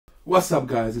What's up,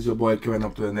 guys? It's your boy Kevin.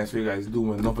 Up to the next. What you guys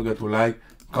doing? Don't forget to like,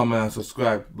 comment, and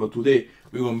subscribe. But today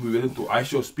we're gonna be listening to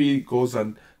Ishowspeed goes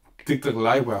on TikTok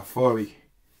live with 40.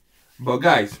 But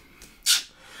guys,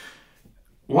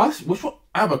 which one?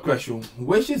 I have a question.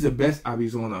 Which is the best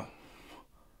Arizona? What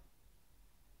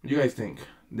do you guys think?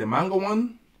 The mango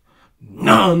one?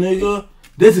 Nah, nigga.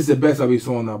 This is the best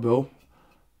Arizona, bro.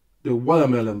 The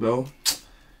watermelon, bro.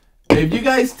 If you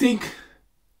guys think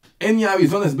any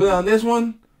Arizona is better than this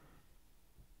one,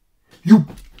 you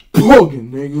bugging,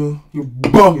 nigga. You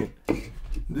bugging.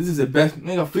 This is the best,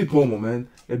 nigga. Free promo, man.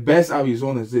 The best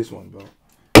Arizona is this one, bro.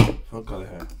 Fuck color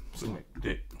hair. Suck my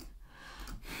dick.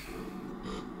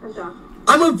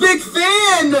 I'm a big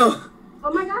fan!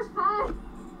 Oh my gosh, hi!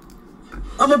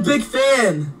 I'm a big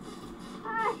fan!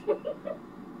 Hi!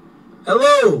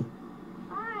 Hello!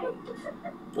 Hi!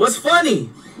 What's funny?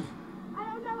 I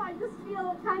don't know, I just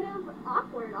feel kind of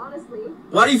awkward, honestly.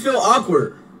 Why do you feel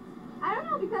awkward? I don't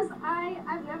know, because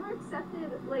I've never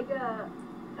accepted, like, a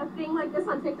thing like this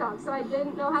on TikTok, so I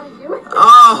didn't know how to do it.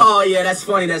 Oh, yeah, that's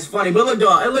funny, that's funny. But look,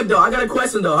 dog, I got a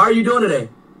question, though. How are you doing today?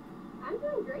 I'm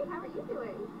doing great, how are you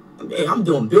doing? Hey, I'm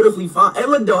doing beautifully fine. Hey,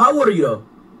 look, though, how old are you, though?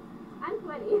 I'm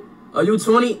 20. Are you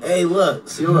 20? Hey, look,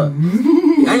 see, look. I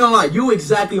ain't gonna lie, you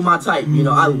exactly my type. You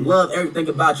know, I love everything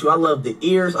about you. I love the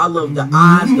ears, I love the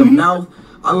eyes, the mouth.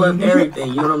 I love everything,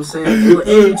 you know what I'm saying?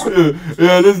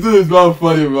 Yeah, this dude is not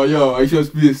funny, bro. Yo,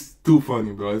 Ishowspeed is too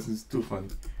funny, bro. This is too funny.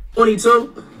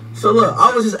 22? So look,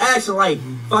 I was just asking, like,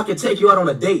 if I could take you out on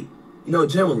a date, you know,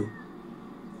 generally.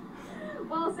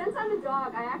 Well, since I'm a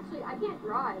dog, I can't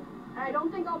drive. And I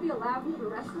don't think I'll be allowed into the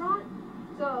restaurant,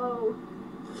 so...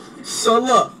 So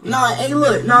look,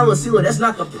 see, look, that's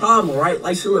not the problem, right?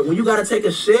 Like, see, look, when you gotta take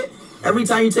a shit, every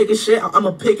time you take a shit, I'm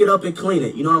gonna pick it up and clean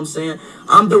it. You know what I'm saying?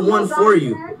 I'm the one for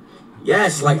you.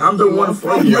 Yes, like, I'm the one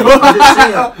for you. I'm just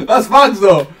saying. That's facts,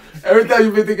 though. Every time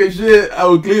you been taking shit, I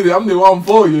will clean it. I'm the one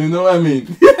for you, you know what I mean?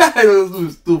 This dude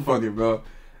is too funny, bro.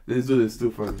 This dude is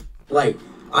too funny. Like,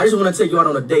 I just want to take you out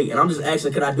on a date, and I'm just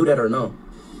asking, could I do that or no?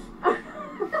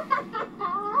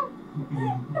 No.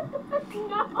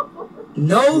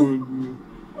 No?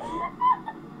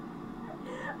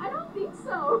 I don't think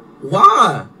so.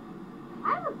 Why? I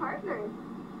have a partner.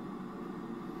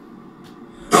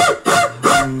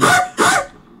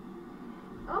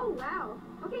 Oh, wow.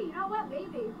 Okay, you know what?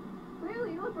 Maybe.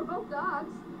 Clearly, look, we're both dogs.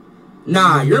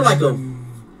 Nah, you're like a... I'm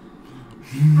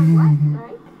what,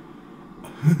 right?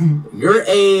 You're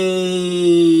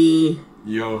a...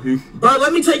 Yo, Bro,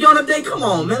 let me take you on a date. Come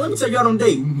on, man. Let me take you out on a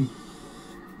date.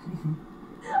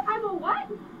 I'm a what?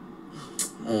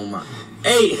 Oh, my...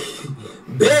 Hey,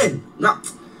 Ben. Nah.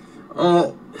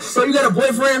 So you got a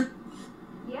boyfriend?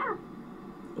 Yeah.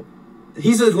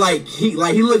 He's just like... He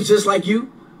looks just like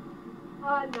you?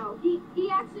 No. He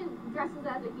actually dresses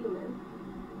as a human.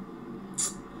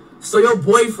 So your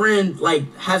boyfriend, like,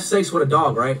 have sex with a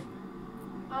dog, right?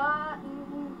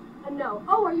 No.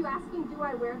 Oh, are you asking, do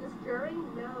I wear this during?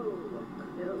 No.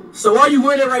 No. So why are you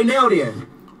wearing it right now, then?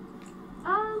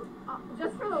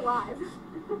 Just for the live.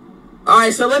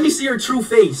 Alright, so let me see your true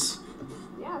face.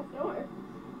 Yeah, sure.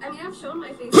 I mean, I've shown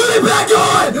my face. Put it back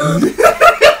on!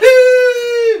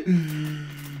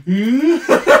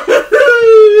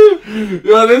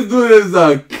 Yo, this dude is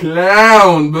a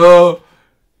clown, bro.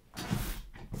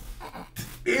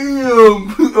 Damn.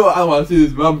 I want to see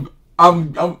this, but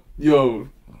yo.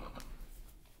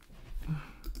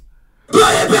 Put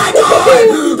it back on!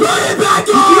 Put it back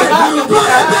on! Put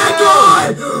it back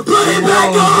on! Put it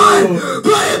back on!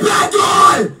 Put it back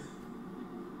on!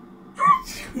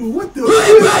 What the? Put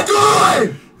it back on!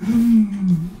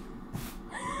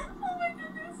 Oh my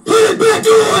goodness. Put it back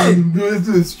on! This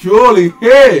is surely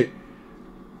hey.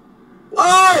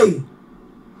 Why?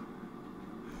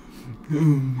 Oh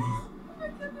my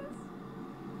goodness.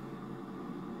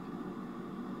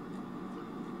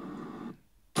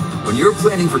 When you're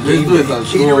planning for game day,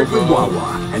 cater it with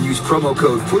Wawa and use promo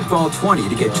code FOOTBALL20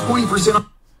 to get 20% off.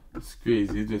 It's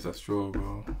crazy. It's just a stroll,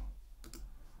 bro.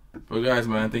 But guys,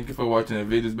 man, thank you for watching the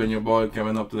video. It's been your boy.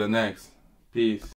 Coming up to the next. Peace.